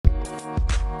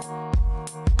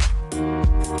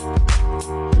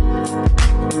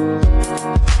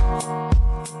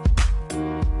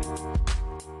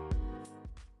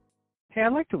Hey,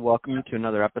 I'd like to welcome you to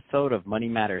another episode of Money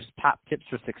Matters Top Tips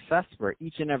for Success, where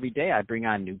each and every day I bring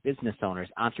on new business owners,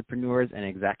 entrepreneurs, and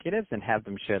executives and have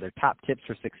them share their top tips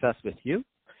for success with you.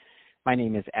 My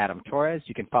name is Adam Torres.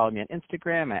 You can follow me on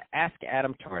Instagram at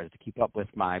AskAdamTorres to keep up with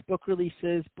my book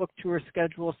releases, book tour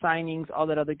schedule, signings, all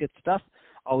that other good stuff.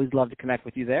 Always love to connect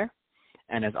with you there.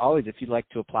 And as always, if you'd like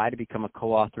to apply to become a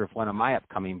co-author of one of my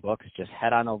upcoming books, just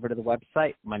head on over to the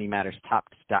website,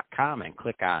 moneymatterstoptips.com, and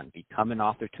click on Become an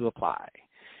Author to apply.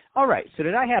 All right, so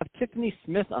today I have Tiffany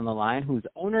Smith on the line, who's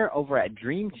owner over at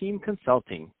Dream Team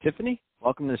Consulting. Tiffany,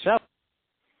 welcome to the show.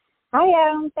 Hi,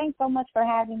 Adam. Thanks so much for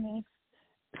having me.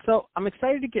 So I'm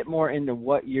excited to get more into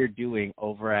what you're doing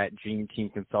over at Dream Team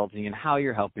Consulting and how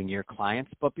you're helping your clients.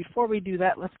 But before we do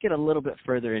that, let's get a little bit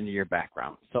further into your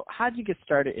background. So how did you get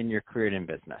started in your career in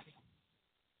business?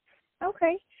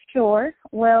 Okay, sure.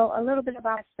 Well, a little bit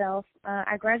about myself.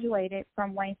 I graduated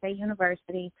from Wayne State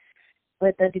University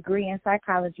with a degree in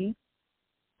psychology.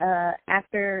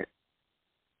 After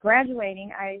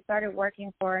graduating, I started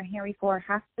working for Henry Ford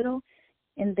Hospital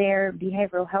in their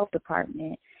behavioral health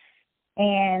department.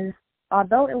 And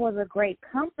although it was a great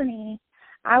company,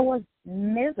 I was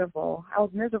miserable. I was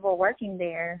miserable working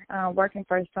there, working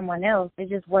for someone else. It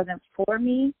just wasn't for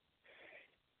me.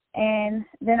 And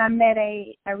then I met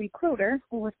a recruiter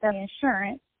who was selling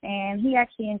insurance, and he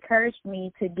actually encouraged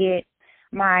me to get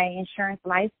my insurance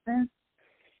license.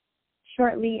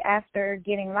 Shortly after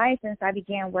getting licensed, I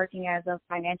began working as a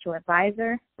financial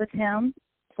advisor with him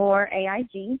for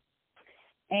AIG,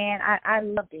 and I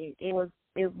loved it.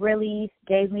 It really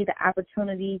gave me the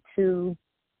opportunity to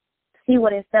see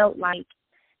what it felt like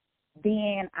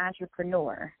being an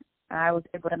entrepreneur. I was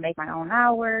able to make my own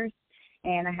hours,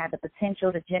 and I had the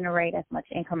potential to generate as much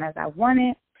income as I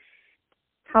wanted.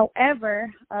 However,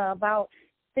 about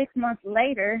 6 months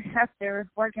later, after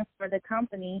working for the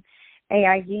company,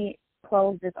 AIG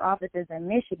closed its offices in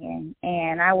Michigan,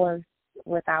 and I was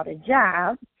without a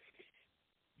job.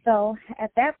 So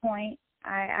at that point,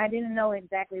 I didn't know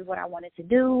exactly what I wanted to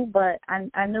do, but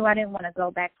I knew I didn't want to go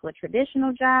back to a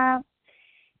traditional job.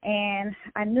 And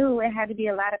I knew it had to be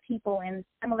a lot of people in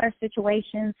similar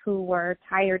situations who were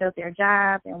tired of their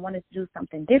job and wanted to do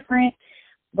something different,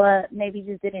 but maybe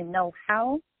just didn't know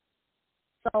how.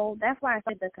 So that's why I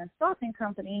started the consulting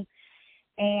company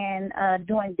and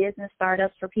doing business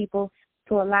startups for people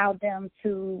to allow them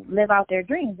to live out their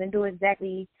dreams and do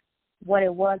exactly what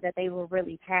it was that they were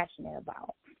really passionate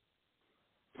about.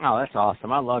 Oh, that's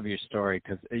awesome. I love your story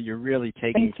because you're really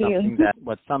taking something that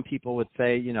what some people would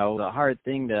say, you know, the hard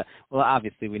thing to, well,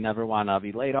 obviously we never want to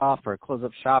be laid off or close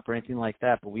up shop or anything like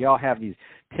that, but we all have these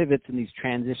pivots and these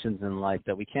transitions in life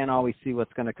that we can't always see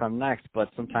what's going to come next, but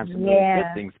sometimes some really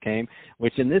good things came,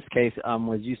 which in this case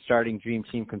was you starting Dream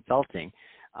Team Consulting.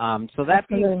 So that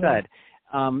being said,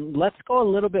 let's go a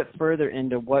little bit further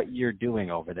into what you're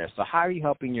doing over there. So how are you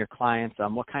helping your clients?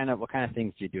 What kind of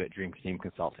things do you do at Dream Team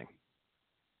Consulting?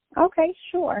 Okay,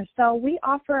 sure. So we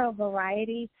offer a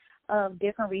variety of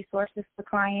different resources for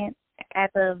clients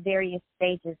at the various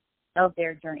stages of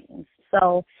their dreams.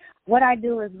 So what I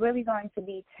do is really going to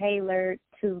be tailored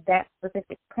to that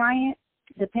specific client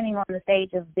depending on the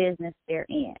stage of business they're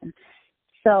in.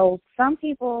 So some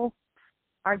people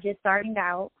are just starting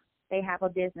out. They have a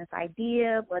business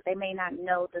idea, but they may not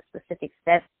know the specific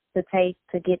steps to take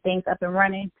to get things up and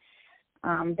running.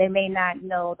 They may not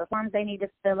know the forms they need to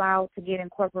fill out to get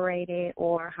incorporated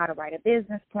or how to write a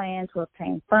business plan to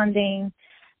obtain funding.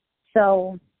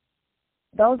 So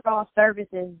those are all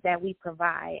services that we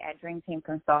provide at Dream Team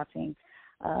Consulting.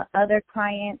 Other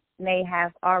clients may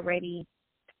have already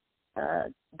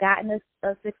gotten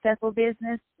a successful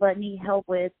business but need help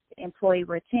with employee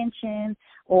retention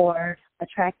or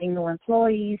attracting new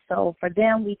employees. So for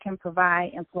them, we can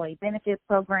provide employee benefit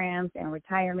programs and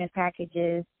retirement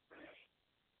packages.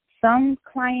 Some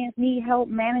clients need help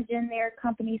managing their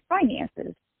company's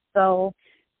finances, so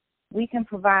we can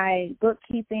provide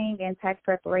bookkeeping and tax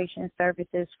preparation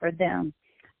services for them.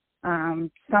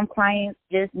 Some clients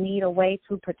just need a way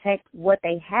to protect what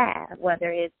they have,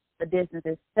 whether it's the business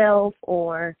itself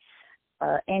or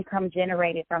income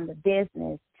generated from the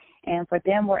business. And for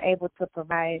them, we're able to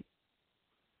provide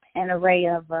an array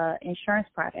of insurance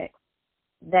products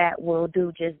that will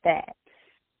do just that.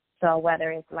 So whether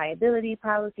it's liability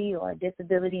policy or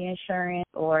disability insurance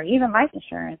or even life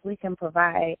insurance, we can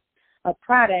provide a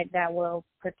product that will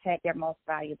protect their most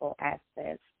valuable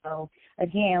assets. So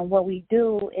again, what we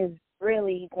do is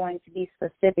really going to be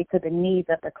specific to the needs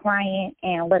of the client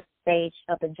and what stage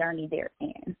of the journey they're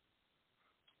in.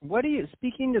 What do you,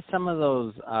 speaking to some of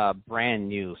those brand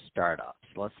new startups,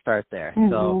 let's start there.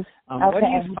 So what do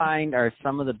you find are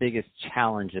some of the biggest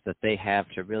challenges that they have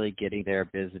to really getting their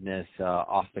business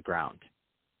off the ground?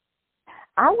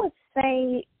 I would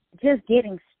say just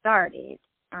getting started.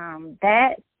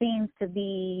 That seems to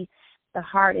be the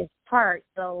hardest part.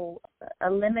 So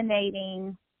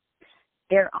eliminating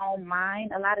their own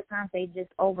mind, a lot of times they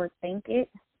just overthink it.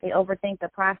 They overthink the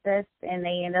process and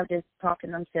they end up just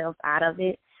talking themselves out of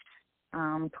it.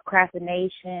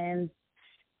 Procrastination,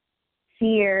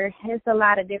 fear, it's a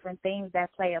lot of different things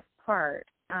that play a part.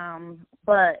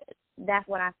 But that's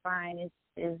what I find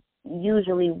is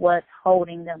usually what's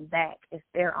holding them back is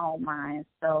their own minds.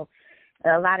 So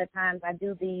a lot of times I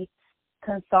do the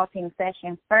consulting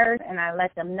session first and I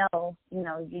let them know,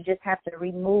 you just have to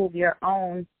remove your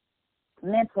own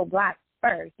mental blocks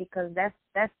first, because that's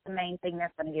the main thing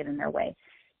that's going to get in their way.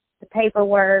 The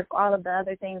paperwork, all of the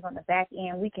other things on the back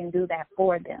end, we can do that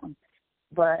for them.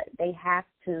 But they have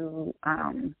to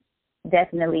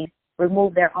definitely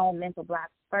remove their own mental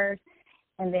blocks first,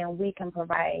 and then we can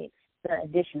provide the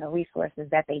additional resources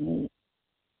that they need.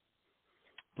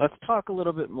 Let's talk a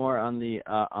little bit more on the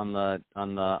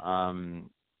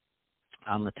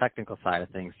technical side of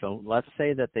things. So let's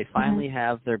say that they finally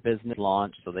have their business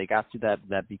launched, so they got through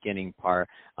that beginning part.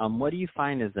 What do you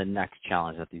find is the next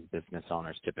challenge that these business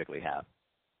owners typically have?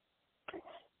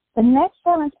 The next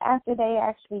challenge after they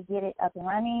actually get it up and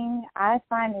running, I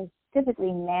find is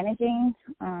typically managing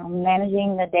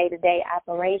the day-to-day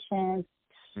operations,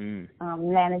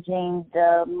 managing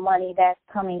the money that's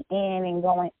coming in and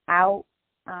going out,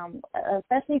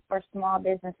 especially for small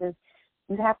businesses.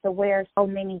 You have to wear so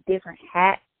many different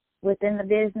hats within the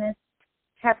business.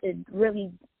 You have to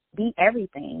really be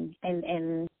everything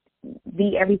and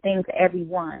be everything to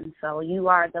everyone. So you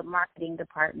are the marketing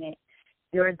department,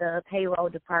 you're the payroll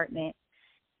department,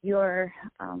 you're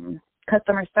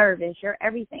customer service, you're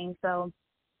everything. So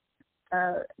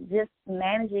just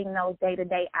managing those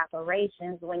day-to-day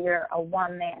operations when you're a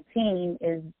one-man team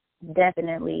is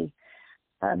definitely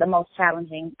the most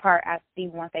challenging part I see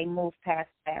once they move past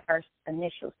that first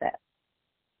initial step.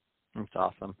 That's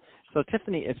awesome. So,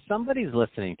 Tiffany, if somebody's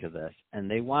listening to this and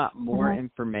they want more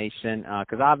information,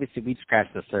 because obviously we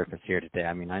scratched the surface here today.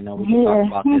 I mean, I know we can talk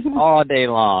about this all day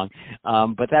long.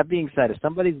 But that being said, if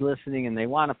somebody's listening and they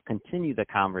want to continue the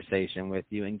conversation with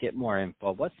you and get more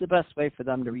info, what's the best way for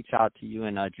them to reach out to you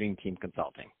and Dream Team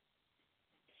Consulting?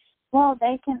 Well,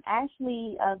 they can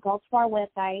actually go to our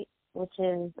website, which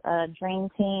is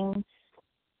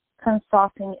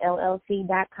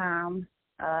dreamteamconsultingllc.com.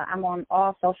 I'm on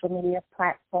all social media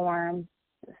platforms,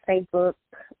 Facebook,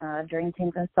 Dream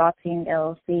Team Consulting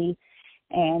LLC,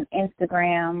 and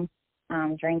Instagram,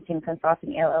 Dream Team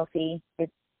Consulting LLC.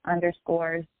 It's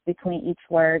underscores between each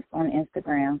word on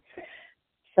Instagram.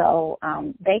 So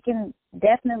they can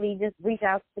definitely just reach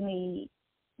out to me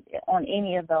on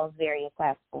any of those various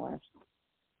platforms.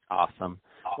 Awesome.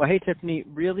 Well, hey, Tiffany,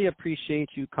 really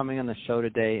appreciate you coming on the show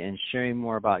today and sharing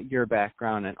more about your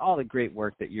background and all the great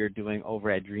work that you're doing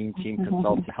over at Dream Team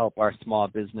Consult to help our small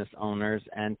business owners.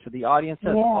 And to the audience,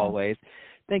 as always,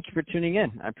 thank you for tuning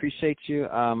in. I appreciate you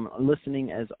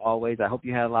listening as always. I hope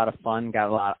you had a lot of fun, got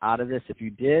a lot out of this. If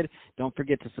you did, don't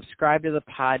forget to subscribe to the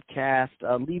podcast.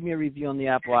 Leave me a review on the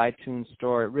Apple iTunes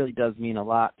store. It really does mean a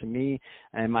lot to me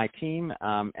and my team.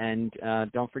 And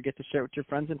don't forget to share it with your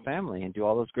friends and family and do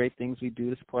all those great things we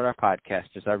do to support our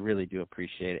podcasters. I really do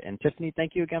appreciate it. And Tiffany,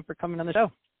 thank you again for coming on the show.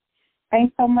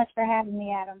 Thanks so much for having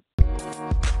me, Adam.